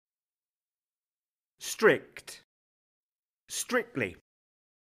Strict. Strictly.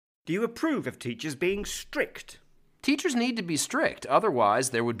 Do you approve of teachers being strict? Teachers need to be strict, otherwise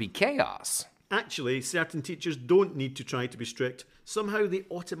there would be chaos. Actually, certain teachers don't need to try to be strict. Somehow they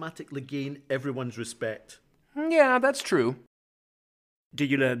automatically gain everyone's respect. Yeah, that's true. Do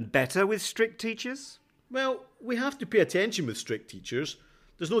you learn better with strict teachers? Well, we have to pay attention with strict teachers.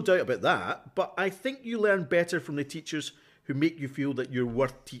 There's no doubt about that, but I think you learn better from the teachers who make you feel that you're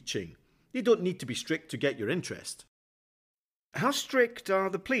worth teaching. They don't need to be strict to get your interest. How strict are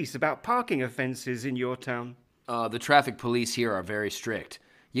the police about parking offences in your town? The traffic police here are very strict.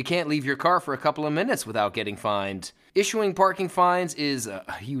 You can't leave your car for a couple of minutes without getting fined. Issuing parking fines is a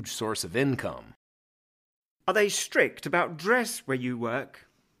huge source of income. Are they strict about dress where you work?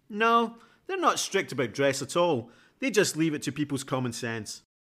 No, they're not strict about dress at all. They just leave it to people's common sense.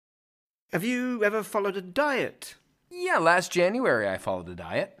 Have you ever followed a diet? Yeah, last January I followed a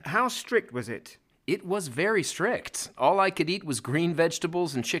diet. How strict was it? It was very strict. All I could eat was green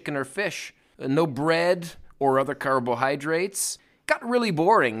vegetables and chicken or fish. No bread or other carbohydrates. Got really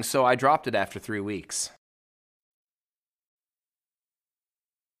boring, so I dropped it after 3 weeks.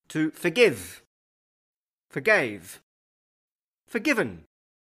 To forgive. Forgave. Forgiven.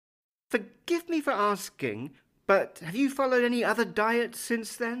 Forgive me for asking, but have you followed any other diets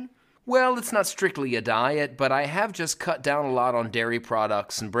since then? Well, it's not strictly a diet, but I have just cut down a lot on dairy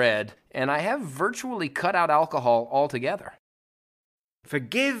products and bread, and I have virtually cut out alcohol altogether.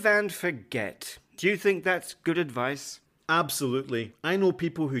 Forgive and forget. Do you think that's good advice? Absolutely. I know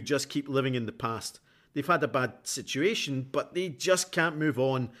people who just keep living in the past. They've had a bad situation, but they just can't move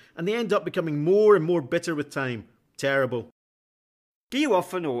on, and they end up becoming more and more bitter with time. Terrible. Do you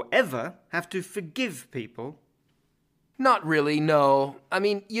often or ever have to forgive people? Not really, no. I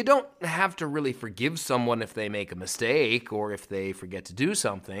mean, you don't have to really forgive someone if they make a mistake or if they forget to do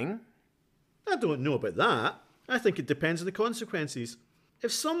something. I don't know about that. I think it depends on the consequences.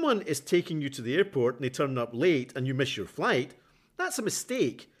 If someone is taking you to the airport and they turn up late and you miss your flight, that's a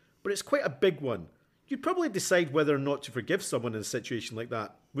mistake, but it's quite a big one. You'd probably decide whether or not to forgive someone in a situation like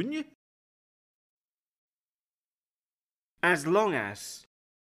that, wouldn't you? As long as.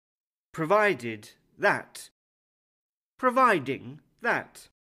 Provided that. Providing that.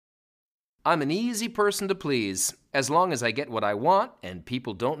 I'm an easy person to please, as long as I get what I want and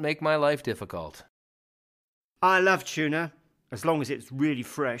people don't make my life difficult. I love tuna, as long as it's really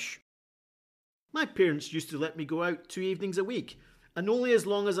fresh. My parents used to let me go out 2 evenings a week, and only as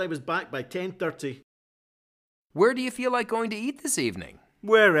long as I was back by 10:30. Where do you feel like going to eat this evening?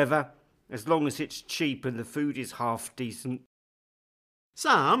 Wherever, as long as it's cheap and the food is half decent.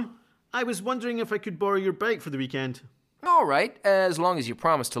 Sam, I was wondering if I could borrow your bike for the weekend. All right, as long as you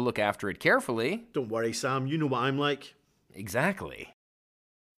promise to look after it carefully. Don't worry, Sam, you know what I'm like. Exactly.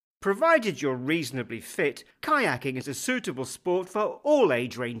 Provided you're reasonably fit, kayaking is a suitable sport for all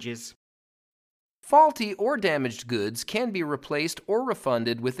age ranges. Faulty or damaged goods can be replaced or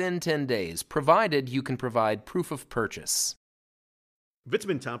refunded within 10 days, provided you can provide proof of purchase.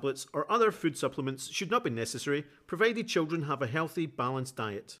 Vitamin tablets or other food supplements should not be necessary, provided children have a healthy, balanced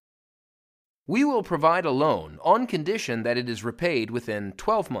diet. We will provide a loan on condition that it is repaid within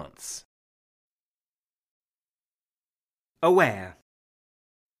 12 months. Aware.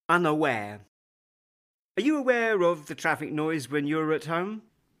 Unaware. Are you aware of the traffic noise when you're at home?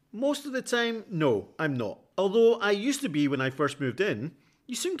 Most of the time, no, I'm not. Although I used to be when I first moved in.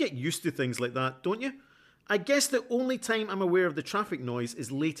 You soon get used to things like that, don't you? I guess the only time I'm aware of the traffic noise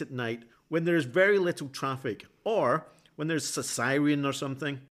is late at night, when there is very little traffic, or when there's a siren or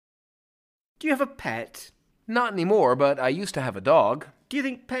something. Do you have a pet? Not anymore, but I used to have a dog. Do you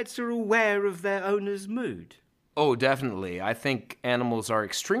think pets are aware of their owner's mood? Oh, definitely. I think animals are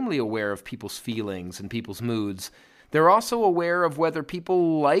extremely aware of people's feelings and people's moods. They're also aware of whether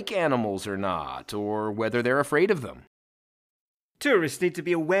people like animals or not, or whether they're afraid of them. Tourists need to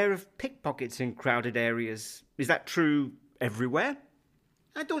be aware of pickpockets in crowded areas. Is that true everywhere?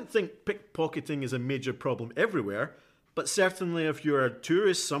 I don't think pickpocketing is a major problem everywhere, but certainly if you're a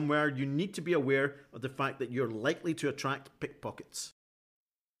tourist somewhere, you need to be aware of the fact that you're likely to attract pickpockets.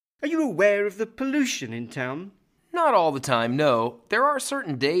 Are you aware of the pollution in town? Not all the time, no. There are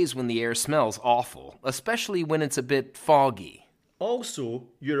certain days when the air smells awful, especially when it's a bit foggy. Also,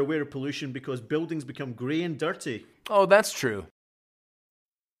 you're aware of pollution because buildings become grey and dirty. Oh, that's true.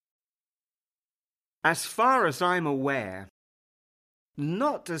 As far as I'm aware.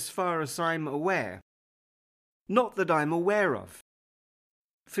 Not as far as I'm aware. Not that I'm aware of.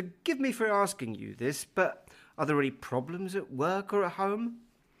 Forgive me for asking you this, but are there any problems at work or at home?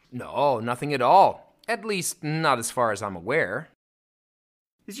 No, nothing at all. At least, not as far as I'm aware.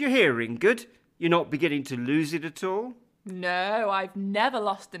 Is your hearing good? You're not beginning to lose it at all? No, I've never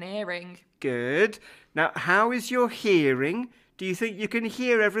lost an earring. Good. Now, how is your hearing? Do you think you can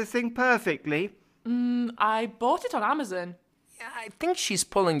hear everything perfectly? I bought it on Amazon. Yeah, I think she's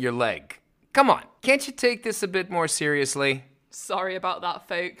pulling your leg. Come on, can't you take this a bit more seriously? Sorry about that,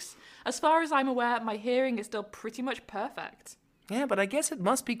 folks. As far as I'm aware, my hearing is still pretty much perfect. Yeah, but I guess it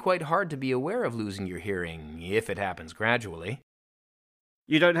must be quite hard to be aware of losing your hearing, if it happens gradually.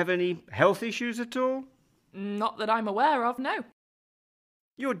 You don't have any health issues at all? Not that I'm aware of, no.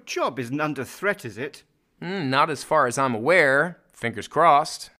 Your job isn't under threat, is it? Not as far as I'm aware. Fingers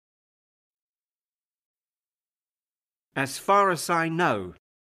crossed. As far as I know,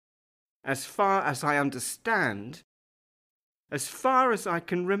 as far as I understand, as far as I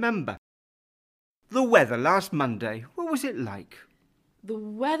can remember. The weather last Monday, what was it like? The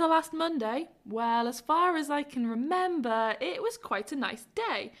weather last Monday? Well, as far as I can remember, it was quite a nice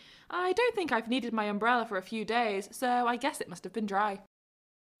day. I don't think I've needed my umbrella for a few days, so I guess it must have been dry.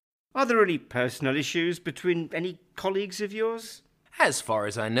 Are there any personal issues between any colleagues of yours? As far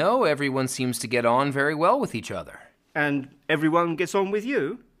as I know, everyone seems to get on very well with each other. And everyone gets on with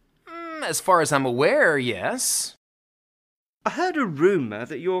you? As far as I'm aware, yes. I heard a rumour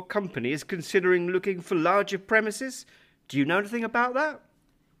that your company is considering looking for larger premises. Do you know anything about that?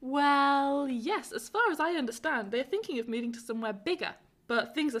 Well, yes, as far as I understand, they're thinking of moving to somewhere bigger,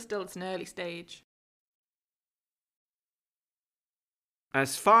 but things are still at an early stage.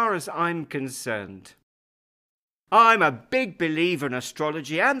 As far as I'm concerned, I'm a big believer in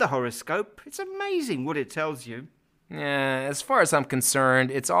astrology and the horoscope. It's amazing what it tells you. Yeah, as far as I'm concerned,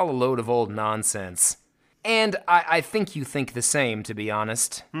 it's all a load of old nonsense. And I think you think the same, to be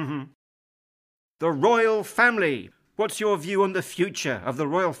honest. The royal family. What's your view on the future of the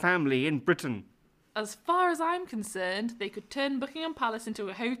royal family in Britain? As far as I'm concerned, they could turn Buckingham Palace into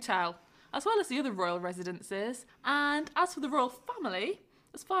a hotel, as well as the other royal residences. And as for the royal family,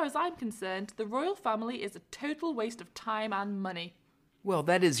 as far as I'm concerned, the royal family is a total waste of time and money. Well,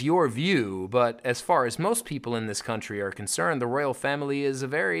 that is your view, but as far as most people in this country are concerned, the royal family is a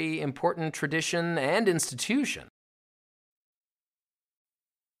very important tradition and institution.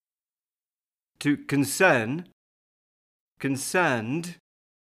 To concern, concerned,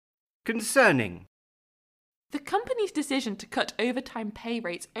 concerning. The company's decision to cut overtime pay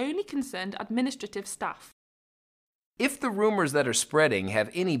rates only concerned administrative staff. If the rumors that are spreading have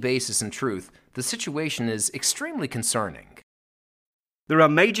any basis in truth, the situation is extremely concerning. There are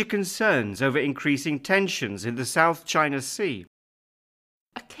major concerns over increasing tensions in the South China Sea.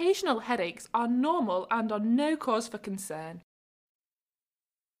 Occasional headaches are normal and are no cause for concern.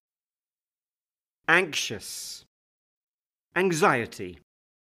 Anxious. Anxiety.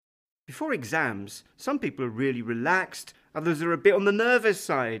 Before exams, some people are really relaxed, others are a bit on the nervous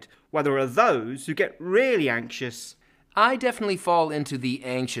side, while there are those who get really anxious. I definitely fall into the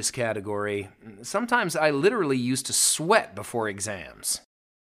anxious category. Sometimes I literally used to sweat before exams.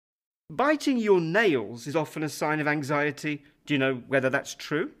 Biting your nails is often a sign of anxiety. Do you know whether that's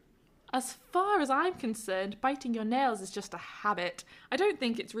true? As far as I'm concerned, biting your nails is just a habit. I don't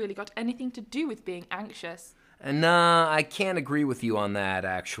think it's really got anything to do with being anxious. Nah, I can't agree with you on that,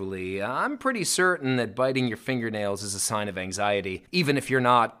 actually. I'm pretty certain that biting your fingernails is a sign of anxiety, even if you're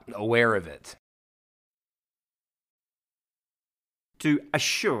not aware of it. To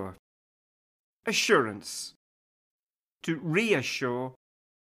assure. Assurance. To reassure.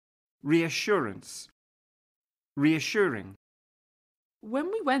 Reassurance. Reassuring.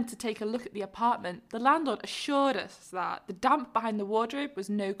 When we went to take a look at the apartment, the landlord assured us that the damp behind the wardrobe was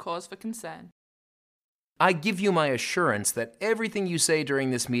no cause for concern. I give you my assurance that everything you say during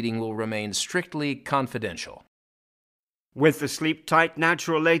this meeting will remain strictly confidential. With the Sleep-Tight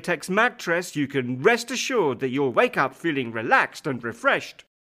natural latex mattress, you can rest assured that you'll wake up feeling relaxed and refreshed.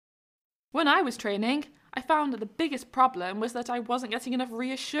 When I was training, I found that the biggest problem was that I wasn't getting enough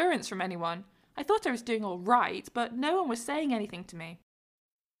reassurance from anyone. I thought I was doing all right, but no one was saying anything to me.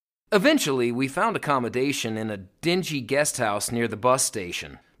 Eventually, we found accommodation in a dingy guest house near the bus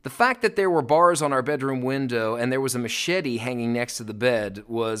station. The fact that there were bars on our bedroom window and there was a machete hanging next to the bed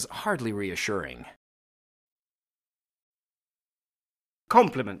was hardly reassuring.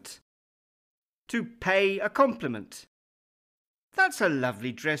 Compliment. To pay a compliment. That's a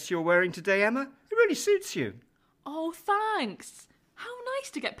lovely dress you're wearing today, Emma. It really suits you. Oh, thanks. How nice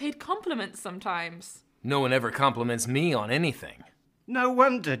to get paid compliments sometimes. No one ever compliments me on anything. No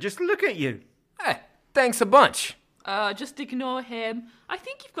wonder. Just look at you. Thanks a bunch. Just ignore him. I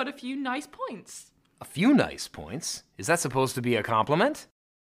think you've got a few nice points. A few nice points? Is that supposed to be a compliment?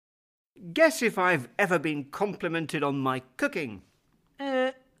 Guess if I've ever been complimented on my cooking.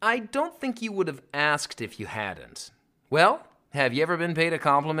 I I don't think you would have asked if you hadn't. Well, have you ever been paid a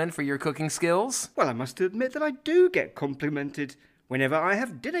compliment for your cooking skills? Well, I must admit that I do get complimented whenever I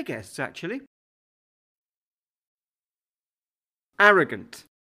have dinner guests, actually. Arrogant.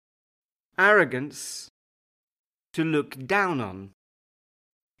 Arrogance. To look down on.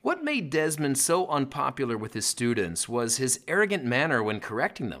 What made Desmond so unpopular with his students was his arrogant manner when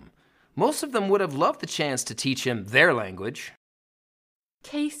correcting them. Most of them would have loved the chance to teach him their language.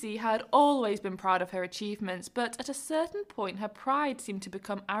 Casey had always been proud of her achievements, but at a certain point her pride seemed to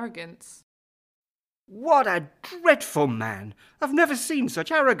become arrogance. What a dreadful man! I've never seen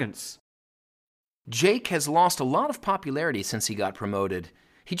such arrogance. Jake has lost a lot of popularity since he got promoted.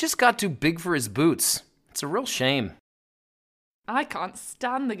 He just got too big for his boots. It's a real shame. I can't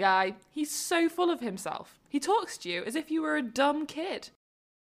stand the guy. He's so full of himself. He talks to you as if you were a dumb kid.